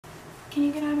Can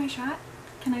you get out of my shot?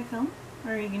 Can I film?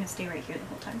 Or are you gonna stay right here the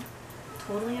whole time?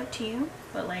 Totally up to you,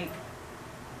 but like,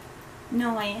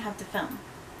 no, I have to film.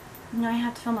 No, I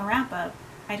have to film a wrap up.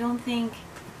 I don't think,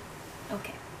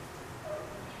 okay.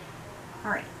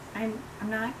 Alright, I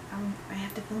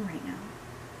have to film right now.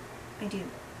 I do,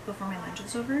 before my lunch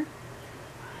is over.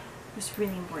 It's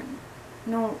really important.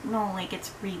 No, like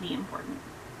it's really important.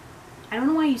 I don't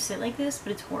know why you sit like this,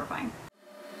 but it's horrifying.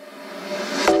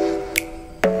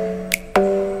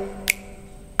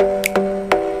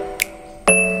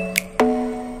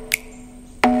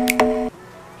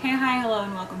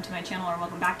 Channel, or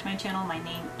welcome back to my channel. My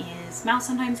name is Mouse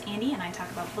Sometimes Andy, and I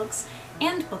talk about books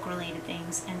and book related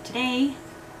things, and today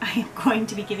I am going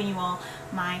to be giving you all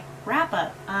my wrap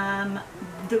up.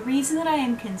 The reason that I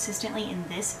am consistently in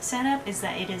this setup is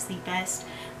that it is the best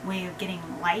way of getting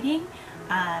lighting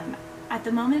at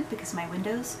the moment, because my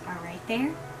windows are right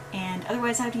there, and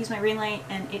otherwise I have to use my ring light,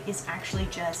 and it is actually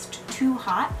just too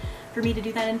hot for me to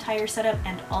do that entire setup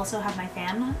and also have my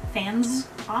fans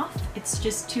off. It's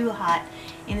just too hot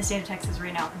in the state of Texas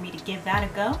right now for me to give that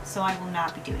a go, so I will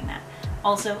not be doing that.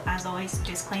 Also, as always,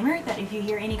 disclaimer that if you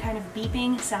hear any kind of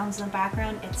beeping, sounds in the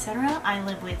background, etc., I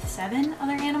live with 7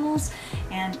 other animals,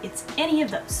 and it's any of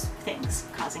those things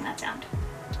causing that sound.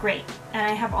 Great. And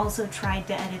I have also tried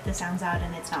to edit the sounds out,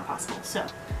 and it's not possible, so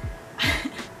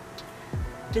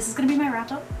this is going to be my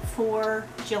wrap up for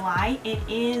July. It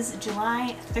is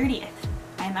July 30th.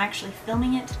 I'm actually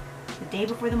filming it the day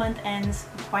before the month ends.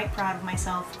 I'm quite proud of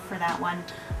myself for that one.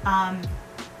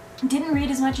 Didn't read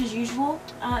as much as usual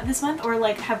this month, or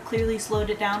like have clearly slowed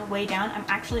it down, way down. I'm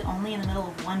actually only in the middle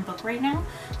of one book right now,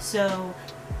 so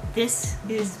this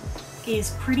is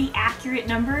pretty accurate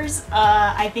numbers.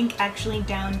 I think actually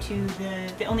down to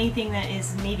the only thing that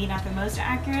is maybe not the most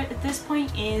accurate at this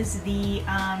point is the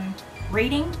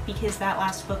rating, because that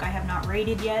last book I have not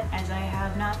rated yet, as I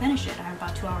have not finished it. I have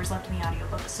about 2 hours left in the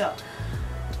audiobook. So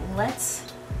let's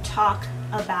talk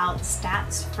about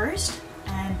stats first,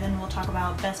 and then we'll talk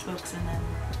about best books and then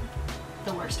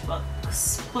the worst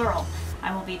books, plural.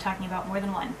 I will be talking about more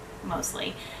than one,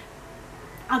 mostly.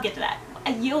 I'll get to that.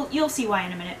 You'll see why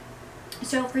in a minute.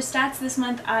 So for stats this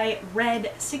month, I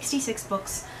read 66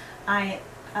 books. I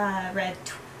read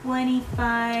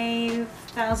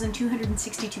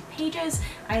 25,262 pages.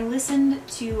 I listened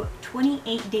to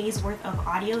 28 days worth of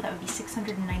audio. That would be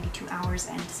 692 hours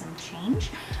and some change.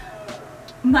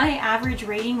 My average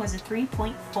rating was a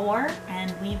 3.4,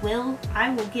 and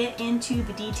I will get into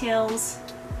the details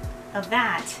of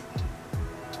that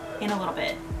in a little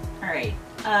bit. Alright,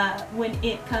 when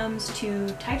it comes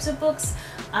to types of books,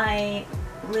 I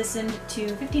listened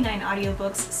to 59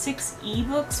 audiobooks, 6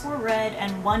 ebooks were read,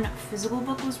 and 1 physical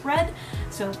book was read.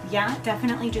 So yeah,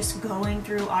 definitely just going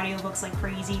through audiobooks like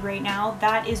crazy right now.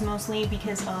 That is mostly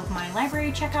because of my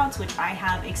library checkouts, which I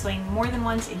have explained more than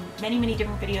once in many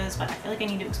different videos, but I feel like I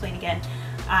need to explain again.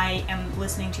 I am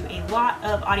listening to a lot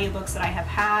of audiobooks that I have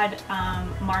had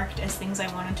marked as things I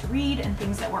wanted to read and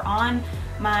things that were on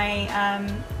my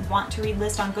want to read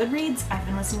list on Goodreads. I've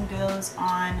been listening to those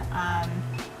on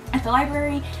at the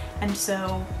library, and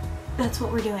so that's what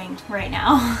we're doing right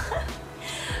now.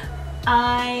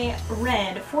 I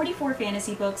read 44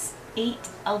 fantasy books, 8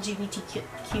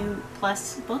 LGBTQ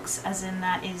plus books, as in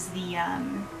that is the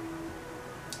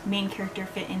main character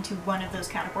fit into one of those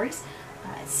categories,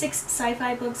 6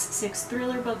 sci-fi books, 6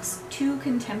 thriller books, 2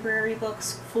 contemporary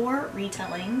books, 4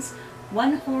 retellings,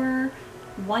 1 horror,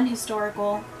 1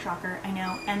 historical, shocker, I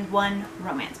know, and 1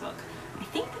 romance book. I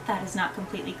think that is not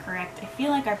completely correct. I feel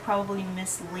like I probably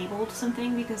mislabeled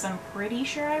something, because I'm pretty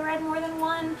sure I read more than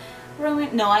 1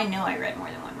 romance. No, I know I read more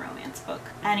than 1 romance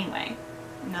book. Anyway,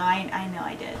 no, I know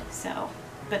I did. So,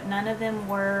 but none of them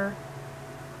were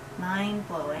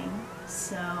mind-blowing,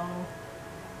 so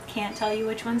can't tell you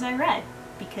which ones I read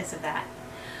because of that.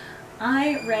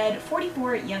 I read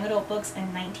 44 young adult books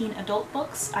and 19 adult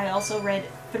books. I also read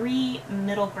 3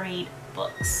 middle grade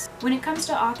books. When it comes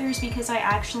to authors, because I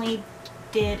actually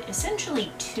did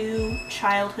essentially 2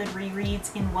 childhood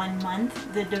rereads in 1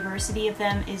 month, the diversity of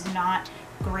them is not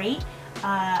great.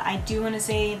 I do want to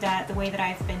say that the way that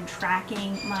I've been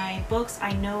tracking my books,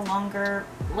 I no longer,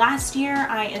 last year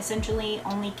I essentially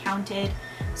only counted,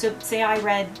 so say I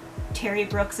read Terry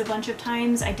Brooks a bunch of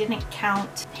times, I didn't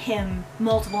count him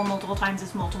multiple times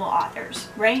as multiple authors,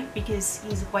 right? Because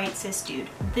he's a white cis dude.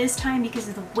 This time, because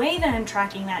of the way that I'm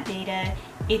tracking that data,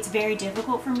 it's very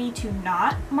difficult for me to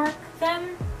not mark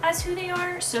them as who they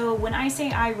are. So when I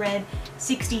say I read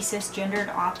 60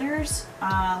 cisgendered authors,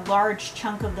 a large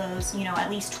chunk of those, you know,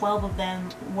 at least 12 of them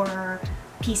were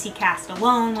PC cast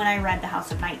alone when I read the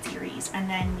House of Night series. And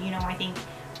then, you know, I think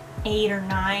 8 or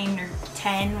 9 or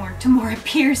 10 where Tamora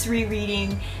Pierce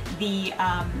rereading the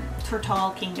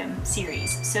Tortall Kingdom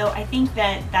series. So I think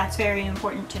that that's very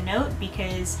important to note,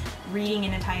 because reading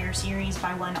an entire series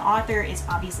by one author is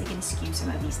obviously going to skew some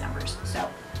of these numbers. So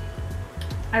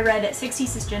I read 60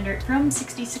 cisgendered from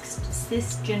 66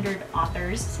 cisgendered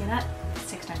authors. See that?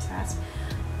 6 times fast.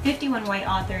 51 white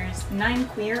authors, 9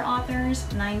 queer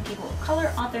authors, 9 people of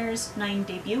color authors, 9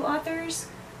 debut authors,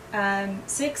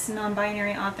 6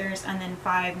 non-binary authors, and then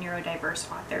 5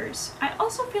 neurodiverse authors. I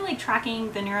also feel like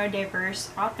tracking the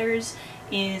neurodiverse authors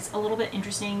is a little bit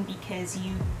interesting, because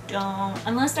you don't,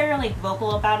 unless they're like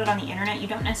vocal about it on the internet, you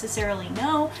don't necessarily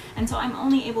know, and so I'm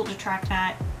only able to track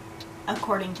that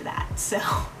according to that. So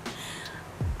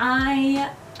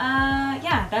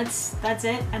yeah, that's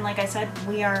it. And like I said,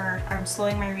 I'm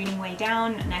slowing my reading way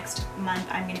down. Next month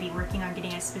I'm going to be working on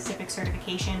getting a specific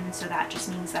certification, so that just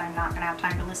means that I'm not going to have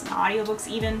time to listen to audiobooks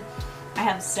even. I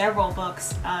have several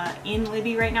books in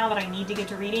Libby right now that I need to get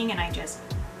to reading, and I just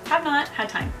have not had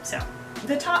time. So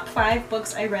the top 5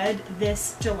 books I read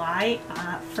this July.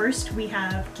 First we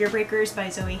have Gearbreakers by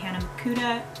Zoe Hannah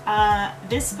Makuta.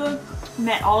 This book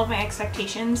met all of my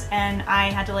expectations, and I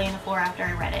had to lay on the floor after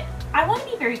I read it. I want to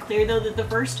be very clear though that the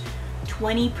first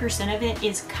 20% of it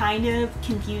is kind of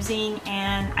confusing,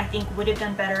 and I think would have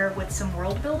done better with some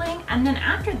world building. And then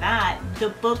after that, the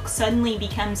book suddenly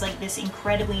becomes like this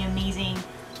incredibly amazing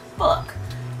book.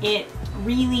 It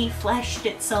really fleshed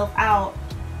itself out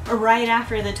right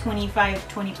after the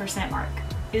 20% mark.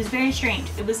 It was very strange.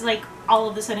 It was like all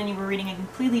of a sudden you were reading a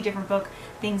completely different book,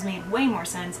 things made way more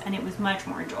sense, and it was much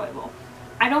more enjoyable.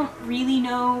 I don't really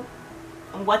know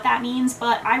what that means,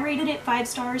 but I rated it 5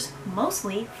 stars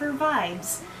mostly for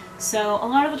vibes. So a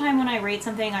lot of the time when I rate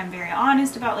something, I'm very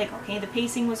honest about like, okay, the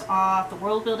pacing was off, the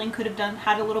world building could have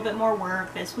had a little bit more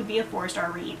work, this would be a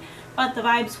 4-star read, but the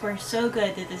vibes were so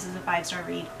good that this is a 5-star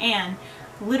read. And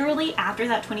literally after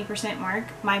that 20% mark,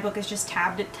 my book is just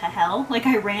tabbed to hell. Like,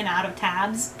 I ran out of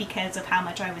tabs because of how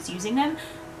much I was using them.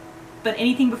 But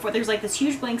anything before, there's like this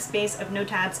huge blank space of no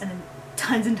tabs and then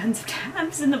tons and tons of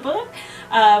tabs in the book,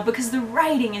 because the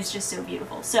writing is just so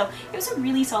beautiful. So it was a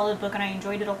really solid book and I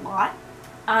enjoyed it a lot.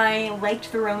 I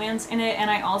liked the romance in it,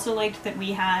 and I also liked that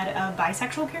we had a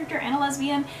bisexual character and a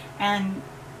lesbian, and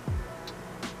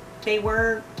they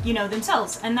were, you know,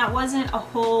 themselves, and that wasn't a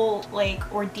whole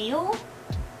like ordeal,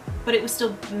 but it was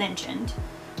still mentioned.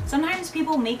 Sometimes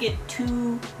people make it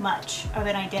too much of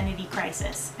an identity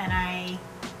crisis, and I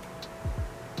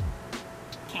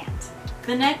can't.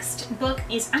 The next book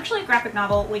is actually a graphic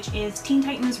novel, which is Teen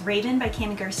Titans Raven by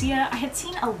Cami Garcia. I had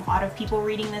seen a lot of people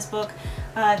reading this book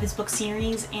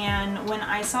series, and when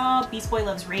I saw Beast Boy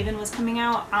Loves Raven was coming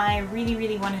out, I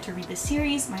really wanted to read this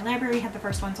series. My library had the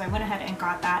first one, so I went ahead and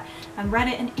got that and read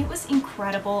it, and it was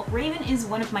incredible. Raven is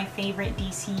one of my favorite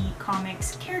DC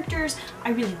Comics characters.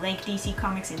 I really like DC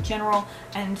Comics in general,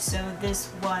 and so this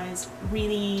was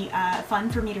really fun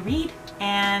for me to read,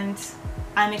 and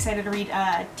I'm excited to read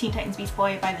Teen Titans Beast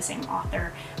Boy by the same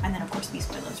author, and then of course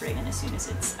Beast Boy Loves Raven as soon as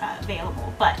it's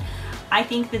available. But I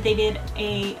think that they did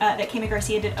that Cami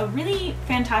Garcia did a really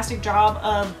fantastic job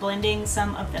of blending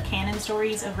some of the canon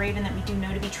stories of Raven that we do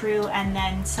know to be true, and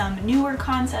then some newer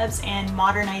concepts and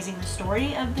modernizing the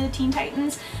story of the Teen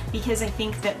Titans, because I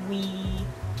think that we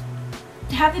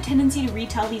have the tendency to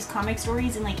retell these comic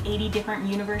stories in like 80 different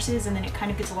universes, and then it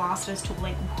kind of gets lost as to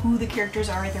like who the characters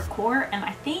are at their core. And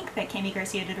I think that Cami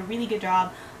Garcia did a really good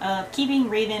job of keeping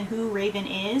Raven who Raven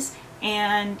is,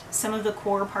 and some of the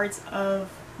core parts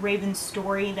of Raven's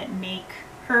story that make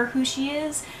her who she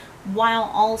is,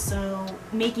 while also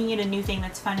making it a new thing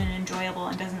that's fun and enjoyable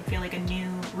and doesn't feel like a new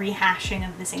rehashing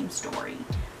of the same story,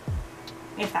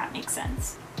 if that makes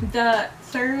sense. The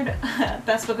third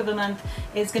best book of the month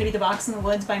is going to be The Box in the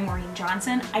Woods by Maureen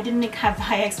Johnson. I didn't have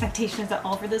high expectations at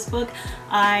all for this book.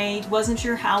 I wasn't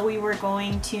sure how we were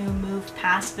going to move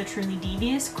past the truly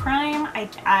devious crime.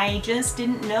 I just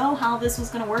didn't know how this was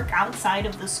going to work outside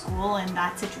of the school and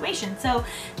that situation. So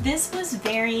this was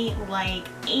very like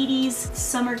 80s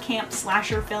summer camp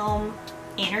slasher film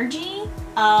energy.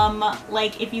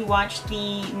 Like if you watched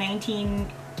the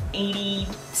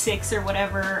 1986 or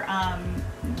whatever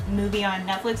movie on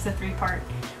Netflix, the 3-part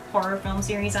horror film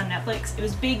series on Netflix, it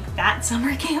was big that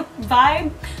summer camp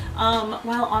vibe.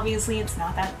 While obviously it's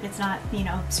not, you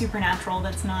know, supernatural,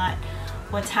 that's not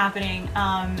what's happening.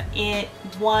 It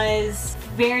was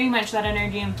very much that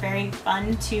energy and very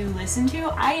fun to listen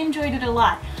to. I enjoyed it a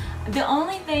lot. The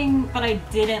only thing that I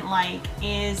didn't like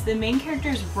is the main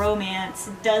character's romance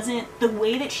the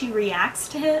way that she reacts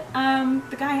to him,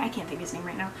 the guy, I can't think of his name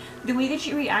right now, the way that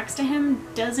she reacts to him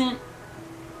doesn't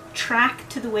track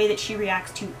to the way that she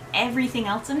reacts to everything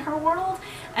else in her world.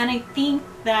 And I think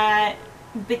that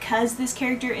because this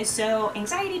character is so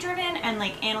anxiety driven and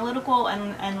like analytical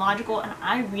and logical, and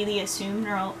I really assume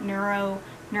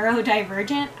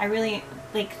neurodivergent, I really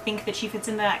like think that she fits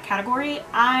into that category.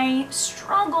 I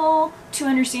struggle to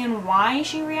understand why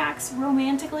she reacts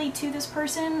romantically to this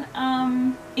person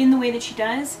in the way that she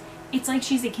does. It's like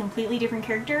she's a completely different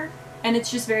character, and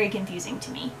it's just very confusing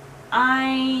to me.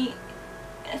 I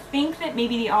think that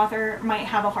maybe the author might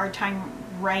have a hard time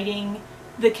writing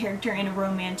the character in a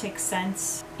romantic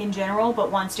sense in general,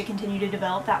 but wants to continue to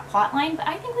develop that plot line. But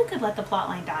I think we could let the plot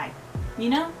line die, you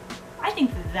know? I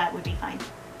think that would be fine.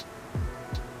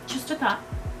 Just a thought.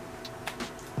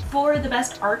 For the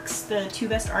best arcs, the 2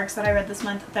 best arcs that I read this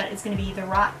month, that is going to be The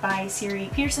Rot by Siri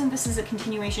Pearson. This is a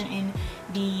continuation in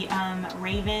the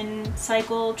Raven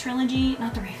Cycle trilogy.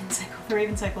 Not the Raven Cycle. The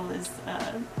Raven Cycle is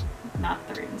not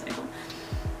the Raven Cycle.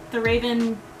 The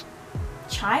Raven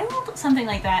Child? Something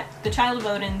like that. The Child of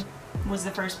Odin was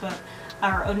the first book,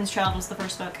 or Odin's Child was the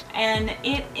first book, and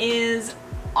it is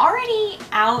already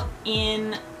out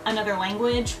in another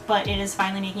language, but it is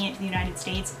finally making it to the United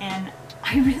States, and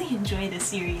I really enjoy this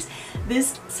series.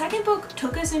 This second book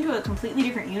took us into a completely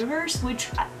different universe, which,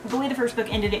 the way the first book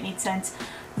ended, it made sense.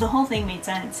 The whole thing made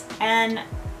sense, and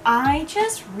I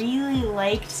just really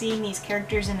liked seeing these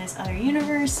characters in this other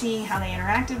universe, seeing how they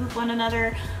interacted with one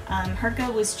another.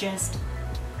 Herka was just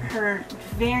her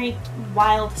very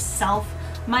wild self.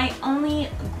 My only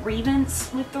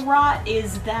grievance with The Rot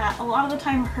is that a lot of the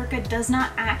time Herka does not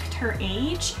act her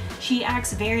age. She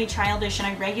acts very childish, and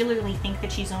I regularly think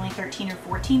that she's only 13 or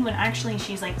 14 when actually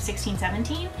she's like 16,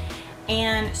 17.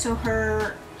 And so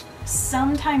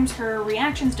sometimes her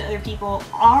reactions to other people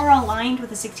are aligned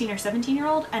with a 16 or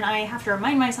 17-year-old, and I have to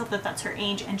remind myself that that's her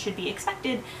age and should be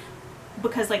expected,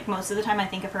 because like most of the time I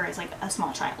think of her as like a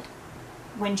small child.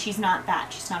 When she's not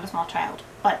that, she's not a small child.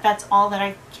 But that's all that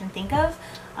I can think of.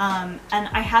 And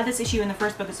I had this issue in the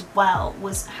first book as well,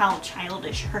 was how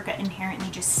childish Herka inherently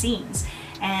just seems,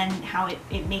 and how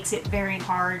it makes it very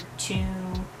hard to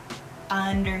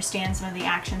understand some of the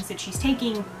actions that she's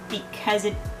taking, because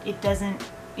it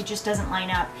just doesn't line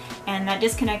up, and that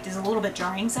disconnect is a little bit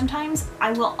jarring sometimes.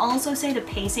 I will also say the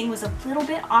pacing was a little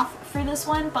bit off for this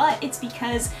one, but it's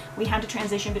because we had to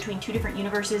transition between 2 different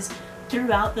universes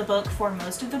throughout the book for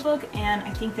most of the book, and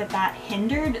I think that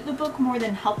hindered the book more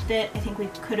than helped it. I think we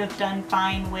could have done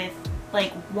fine with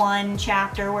like 1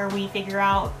 chapter where we figure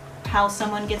out how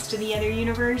someone gets to the other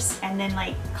universe and then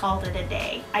like called it a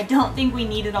day. I don't think we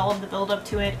needed all of the build up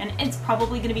to it, and it's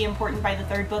probably going to be important by the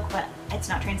 3rd book, but it's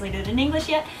not translated in English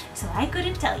yet, so I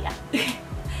couldn't tell ya.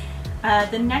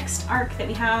 The next arc that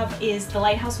we have is The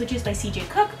Lighthouse Witches by C.J.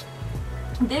 Cook.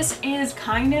 This is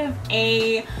kind of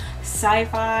a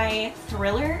sci-fi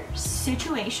thriller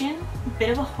situation, a bit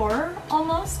of a horror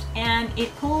almost, and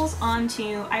it pulls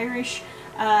onto Irish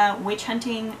witch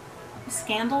hunting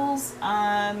scandals,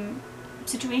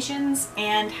 situations,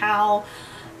 and how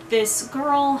this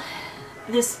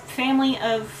family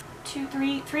of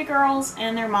three girls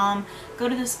and their mom go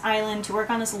to this island to work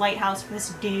on this lighthouse for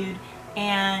this dude,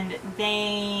 and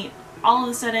they all of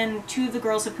a sudden 2 of the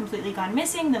girls have completely gone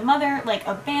missing. The mother like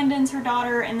abandons her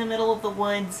daughter in the middle of the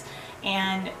woods,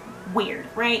 and weird,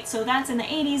 right? So that's in the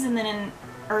 80s, and then in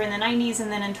the 90s,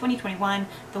 and then in 2021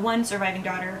 the one surviving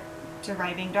daughter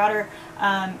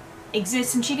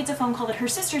exists, and she gets a phone call that her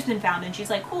sister's been found, and she's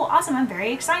like, cool, awesome, I'm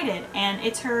very excited. And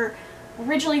it's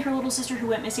originally her little sister who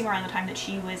went missing around the time that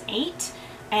she was 8,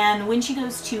 and when she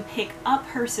goes to pick up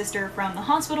her sister from the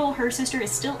hospital, her sister is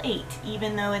still 8,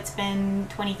 even though it's been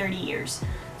 20-30 years.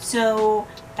 So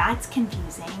that's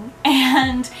confusing,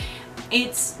 and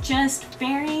it's just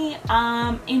very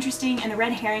interesting, and the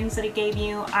red herrings that it gave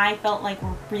you I felt like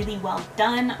were really well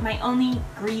done. My only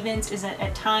grievance is that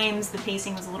at times the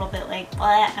pacing was a little bit like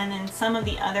blah, and then some of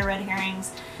the other red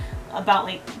herrings about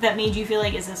like that made you feel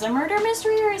like, is this a murder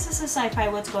mystery or is this a sci-fi,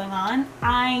 what's going on?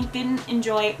 I didn't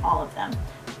enjoy all of them.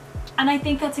 And I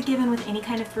think that's a given with any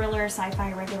kind of thriller,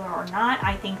 sci-fi, regular or not.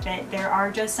 I think that there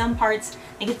are just some parts,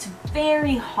 like it's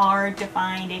very hard to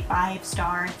find a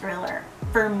 5-star thriller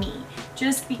for me,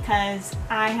 just because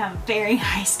I have very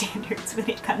high standards when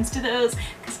it comes to those,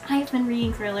 because I've been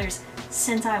reading thrillers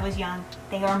since I was young.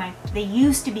 They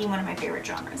used to be one of my favorite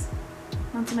genres.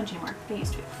 Not so much anymore. They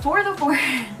used to be. For the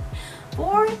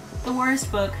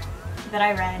worst book that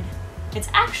I read, it's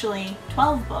actually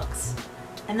 12 books.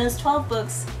 And those 12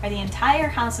 books are the entire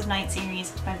House of Night series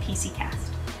by PC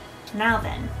Cast. Now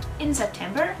then, in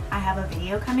September, I have a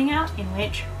video coming out in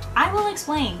which I will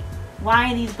explain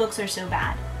why these books are so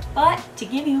bad. But to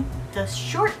give you the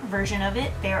short version of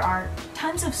it, there are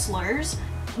tons of slurs,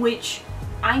 which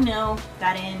I know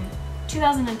that in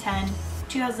 2010,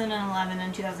 2011,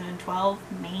 and 2012,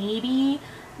 maybe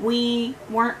we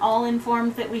weren't all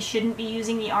informed that we shouldn't be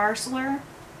using the R slur.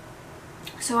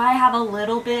 So I have a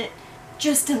little bit,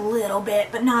 just a little bit,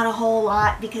 but not a whole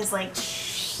lot, because like,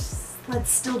 let's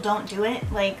still don't do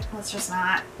it. Like, let's just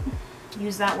not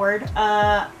use that word.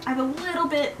 I have a little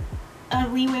bit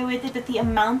of leeway with it, but the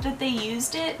amount that they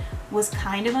used it was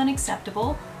kind of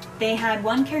unacceptable. They had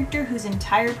one character whose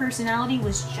entire personality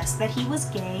was just that he was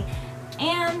gay,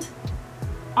 and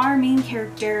our main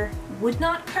character would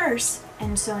not curse,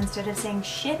 and so instead of saying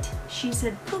shit, she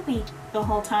said poopy the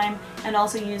whole time, and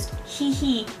also used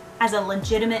he as a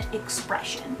legitimate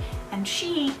expression. And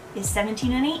she is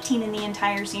 17 and 18 in the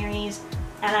entire series,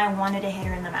 and I wanted to hit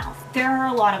her in the mouth. There are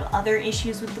a lot of other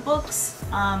issues with the books,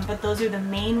 but those are the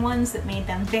main ones that made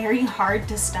them very hard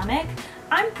to stomach.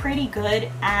 I'm pretty good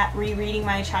at rereading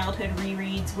my childhood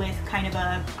rereads with kind of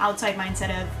a outside mindset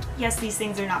of, yes, these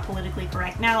things are not politically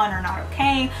correct now and are not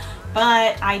okay,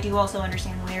 but I do also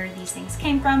understand where these things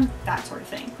came from, that sort of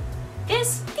thing.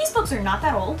 These books are not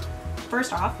that old,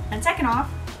 first off, and second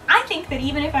off, I think that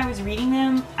even if I was reading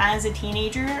them as a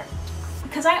teenager,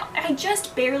 because I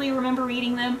just barely remember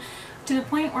reading them, to the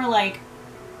point where like,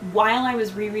 while I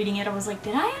was rereading it, I was like,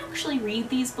 did I actually read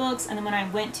these books? And then when I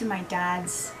went to my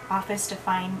dad's office to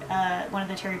find one of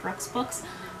the Terry Brooks books,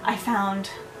 I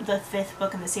found the 5th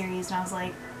book in the series, and I was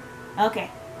like, okay,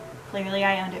 clearly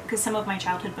I owned it, because some of my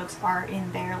childhood books are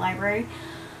in their library.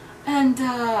 And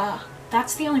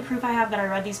that's the only proof I have that I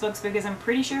read these books, because I'm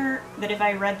pretty sure that if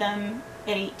I read them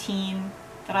at 18,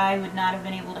 that I would not have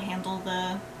been able to handle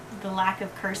the lack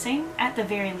of cursing, at the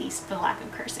very least, the lack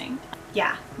of cursing.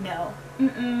 Yeah, no.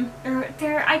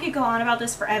 I could go on about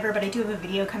this forever, but I do have a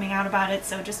video coming out about it,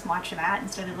 so just watch that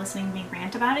instead of listening to me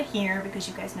rant about it here, because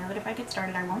you guys know that if I get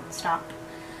started, I won't stop.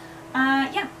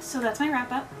 Yeah, so that's my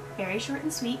wrap up. Very short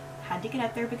and sweet. Had to get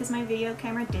up there because my video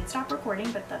camera did stop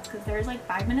recording, but that's because there's like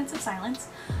 5 minutes of silence.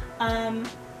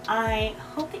 I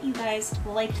hope that you guys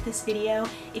liked this video.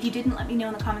 If you didn't, let me know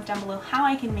in the comments down below how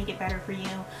I can make it better for you.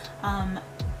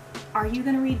 Are you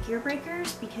going to read Gear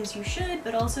Breakers? Because you should,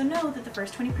 but also know that the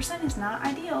first 20% is not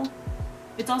ideal.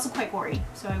 It's also quite gory,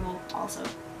 so I will also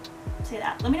say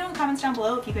that. Let me know in the comments down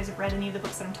below if you guys have read any of the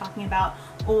books that I'm talking about,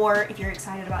 or if you're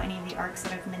excited about any of the arcs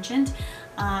that I've mentioned.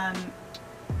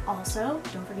 Also,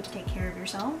 don't forget to take care of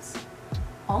yourselves.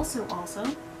 Also,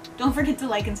 don't forget to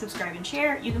like and subscribe and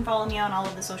share. You can follow me on all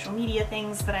of the social media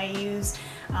things that I use.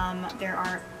 There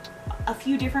are a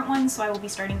few different ones, so I will be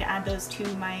starting to add those to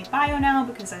my bio now,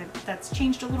 because that's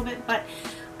changed a little bit, but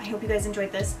I hope you guys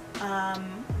enjoyed this.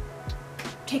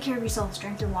 Take care of yourselves,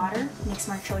 drink your water, make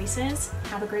smart choices,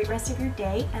 have a great rest of your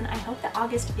day, and I hope that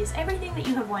August is everything that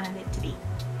you have wanted it to be.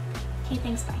 Okay,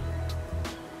 thanks, bye.